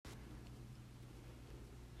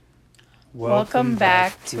Welcome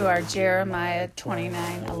back to our Jeremiah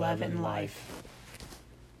 29:11 life.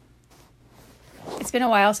 It's been a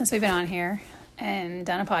while since we've been on here and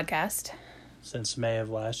done a podcast. Since May of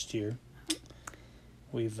last year.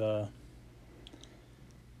 We've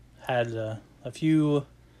had a few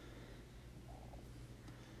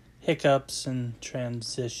hiccups and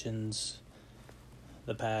transitions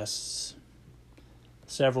the past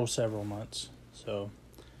several months. So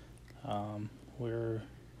we're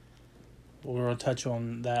going to touch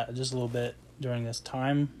on that just a little bit during this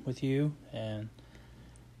time with you. And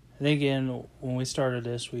I think when we started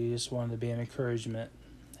this, we just wanted to be an encouragement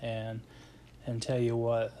and tell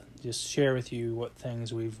you just share with you what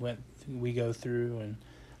things we go through and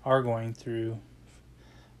are going through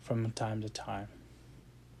from time to time.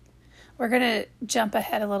 We're going to jump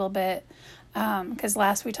ahead a little bit because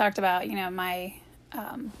last we talked about,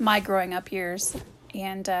 my growing up years.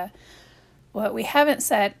 And what we haven't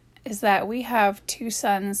said is that we have two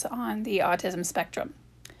sons on the autism spectrum.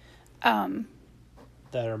 That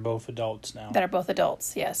are both adults now. That are both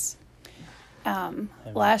adults, yes.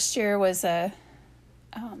 Last year was it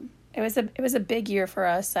was a big year for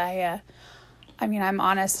us. I'm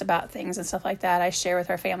honest about things and stuff like that. I share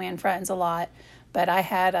with our family and friends a lot, but I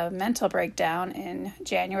had a mental breakdown in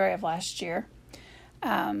January of last year.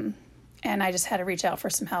 And I just had to reach out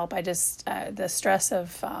for some help. The stress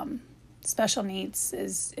of special needs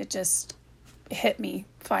it just hit me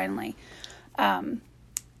finally. And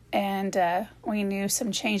we knew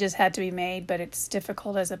some changes had to be made, but it's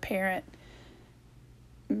difficult as a parent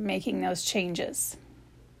making those changes.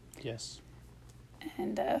 Yes.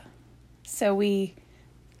 And so we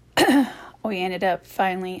ended up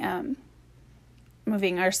finally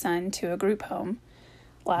moving our son to a group home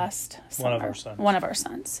last summer. One of our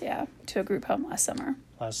sons, yeah, to a group home last summer.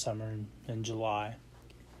 Last summer in July.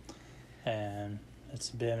 And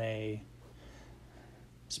it's been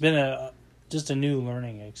just a new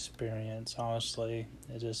learning experience, honestly.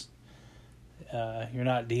 It just you're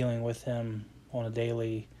not dealing with him on a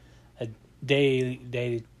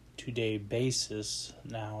day-to-day basis.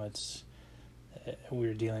 Now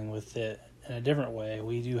we're dealing with it in a different way.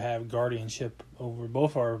 We do have guardianship over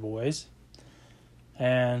both our boys,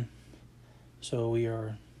 and so we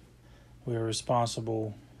are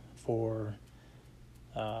responsible for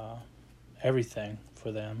everything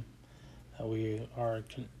for them. We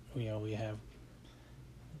have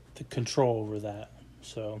the control over that.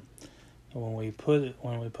 So when we put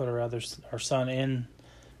our son in,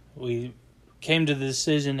 we came to the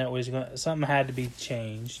decision that something had to be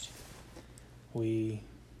changed. Of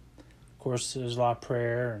course, there's a lot of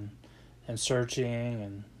prayer and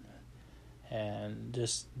searching and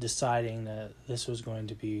just deciding that this was going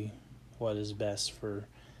to be what is best for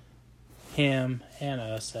him and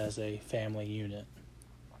us as a family unit.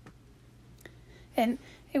 And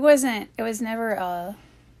it was never a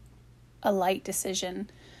light decision.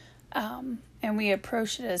 And we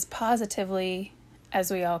approached it as positively as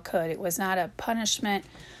we all could. It was not a punishment,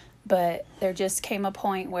 but there just came a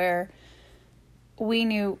point where we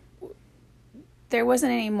knew there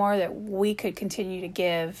wasn't any more that we could continue to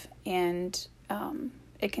give, and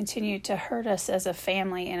it continued to hurt us as a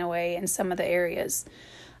family in a way in some of the areas.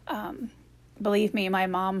 Believe me, my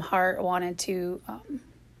mom heart wanted to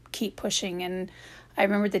keep pushing, and I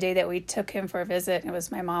remember the day that we took him for a visit. It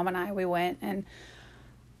was my mom and I. We went, and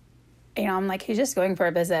I'm like, he's just going for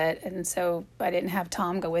a visit, and so I didn't have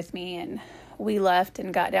Tom go with me, and we left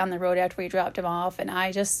and got down the road after we dropped him off, and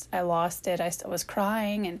I lost it. I was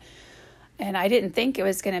crying, and I didn't think it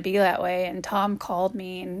was going to be that way. And Tom called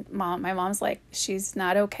me, and my mom's like, she's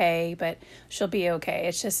not okay, but she'll be okay.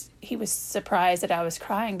 It's just, he was surprised that I was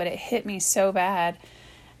crying, but it hit me so bad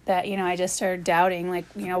that, I just started doubting, like,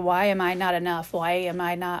 why am I not enough? Why am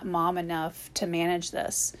I not mom enough to manage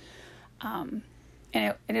this? And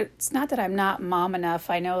it's not that I'm not mom enough.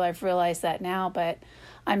 I know I've realized that now, but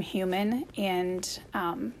I'm human, and,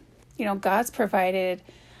 God's provided,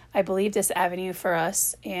 I believe, this avenue for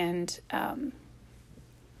us, and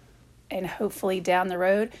hopefully down the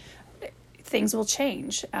road, things will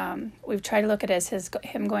change. We've tried to look at it as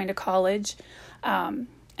him going to college, and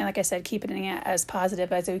like I said, keeping it as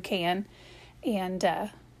positive as we can, and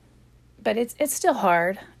but it's still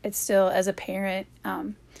hard. It's still, as a parent,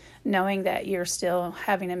 knowing that you're still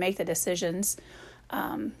having to make the decisions,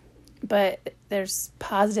 but there's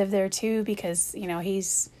positive there too, because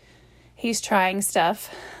he's trying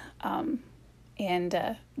stuff.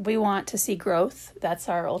 And we want to see growth. That's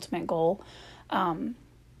our ultimate goal. And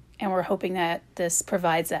we're hoping that this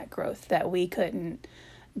provides that growth that we couldn't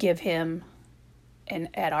give him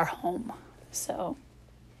at our home. So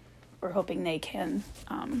we're hoping they can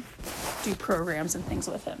do programs and things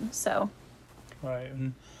with him. So, right,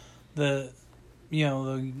 and the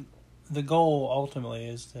goal ultimately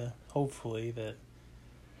is to hopefully that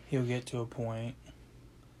he'll get to a point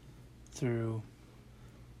through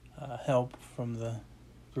help from the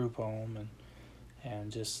group home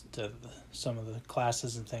and just some of the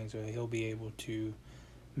classes and things where he'll be able to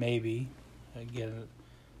maybe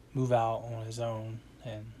move out on his own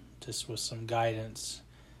and just with some guidance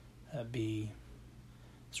be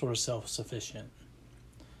sort of self-sufficient.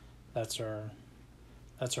 That's our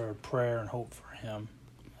prayer and hope for him.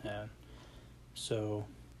 And so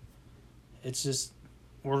it's just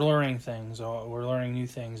we're learning things. We're learning new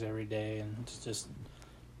things every day, and it's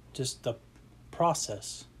just the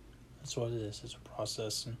process. That's what it is. It's a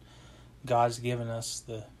process, and God's given us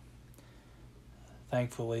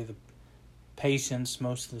thankfully the patience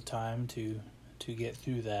most of the time to get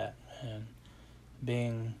through that. And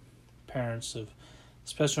being parents of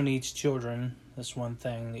special needs children, that's one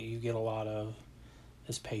thing that you get a lot of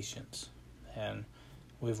is patience, and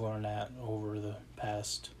we've learned that over the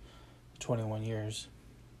past 21 years.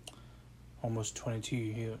 Almost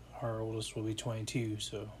 22. Our oldest will be 22.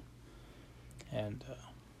 So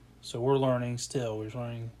we're learning still. We're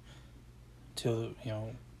learning till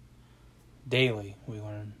daily.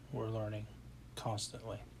 We're learning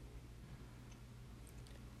constantly.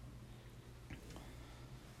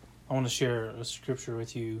 I want to share a scripture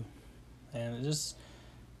with you, and just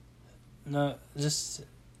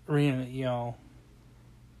reading.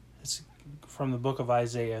 It's from the book of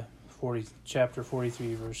Isaiah. Chapter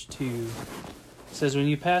 43, verse 2, it says, "When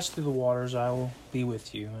you pass through the waters, I will be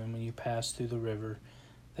with you, and when you pass through the river,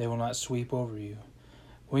 they will not sweep over you.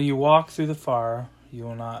 When you walk through the fire, you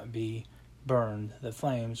will not be burned. The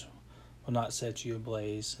flames will not set you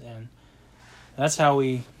ablaze." And that's how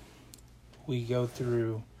we go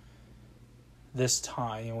through this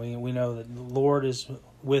time. We know that the Lord is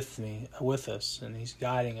with us, and He's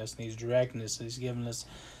guiding us, and He's directing us, and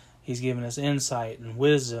He's given us insight and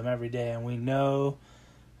wisdom every day, and we know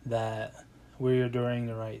that we are doing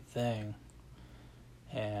the right thing.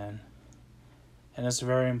 And it's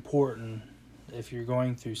very important if you're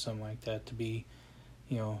going through something like that to be,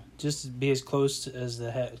 just be as close as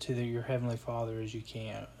your Heavenly Father as we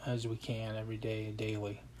can every day,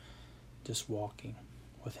 daily, just walking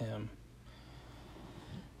with Him.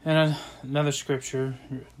 And another scripture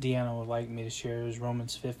Deanna would like me to share is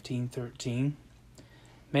Romans 15:13.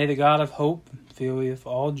 "May the God of hope fill you with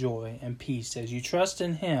all joy and peace as you trust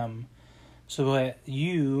in Him, so that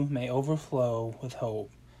you may overflow with hope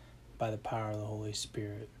by the power of the Holy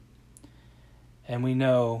Spirit." And we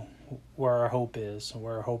know where our hope is and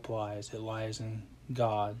where our hope lies. It lies in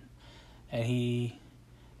God,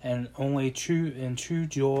 and only true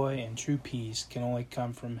joy and true peace can only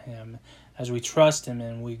come from Him as we trust Him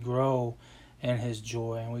and we grow in His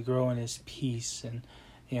joy and we grow in His peace, and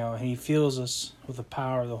He fills us with the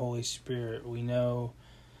power of the Holy Spirit. We know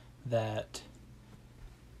that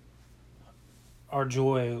our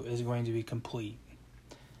joy is going to be complete,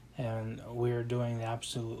 and we are doing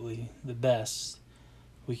absolutely the best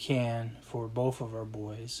we can for both of our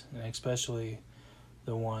boys, and especially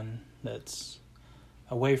the one that's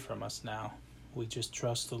away from us now. We just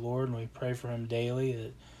trust the Lord, and we pray for him daily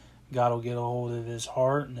that God will get a hold of his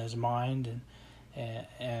heart and his mind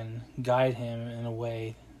and guide him in a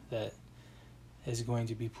way that is going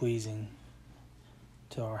to be pleasing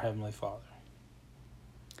to our Heavenly Father.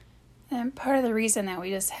 And part of the reason that we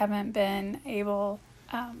just haven't been able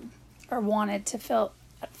or wanted to feel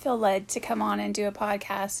led to come on and do a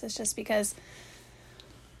podcast is just because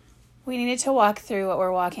we needed to walk through what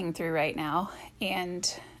we're walking through right now.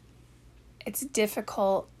 And it's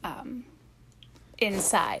difficult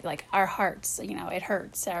inside, like our hearts, it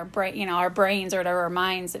hurts. Our brain, our brains or whatever, our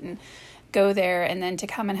minds, and go there, and then to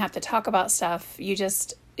come and have to talk about stuff, you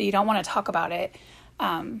don't want to talk about it.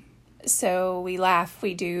 So we laugh,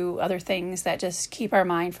 we do other things that just keep our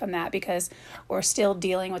mind from that, because we're still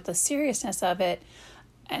dealing with the seriousness of it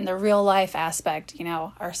and the real life aspect.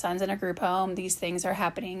 Our son's in a group home, these things are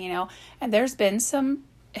happening, and there's been some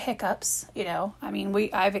hiccups,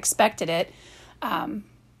 I've expected it.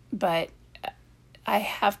 But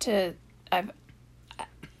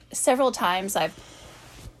several times I've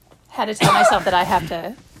had to tell myself that I have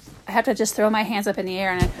to just throw my hands up in the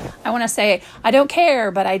air, and I want to say, I don't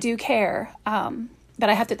care, but I do care. But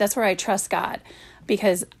that's where I trust God,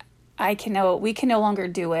 because we can no longer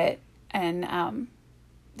do it. And,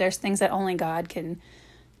 there's things that only God can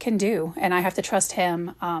do. And I have to trust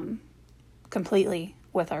him, completely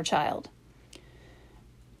with our child.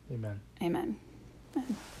 Amen.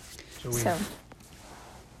 So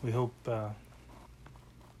we hope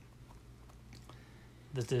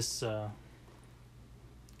that this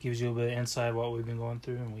gives you a bit of insight of what we've been going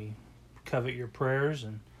through, and we covet your prayers,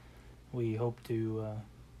 and we hope to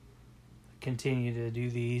continue to do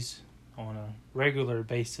these on a regular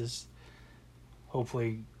basis,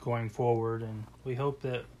 hopefully going forward. And we hope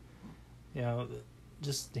that,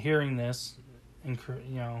 just hearing this,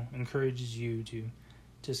 encourages you to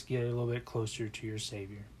just get a little bit closer to your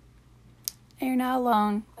Savior. And you're not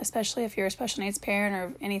alone, especially if you're a special needs parent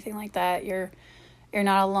or anything like that. You're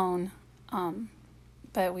not alone.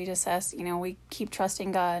 But we just ask, we keep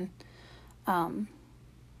trusting God.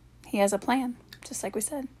 He has a plan, just like we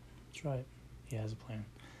said. That's right. He has a plan.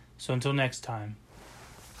 So until next time,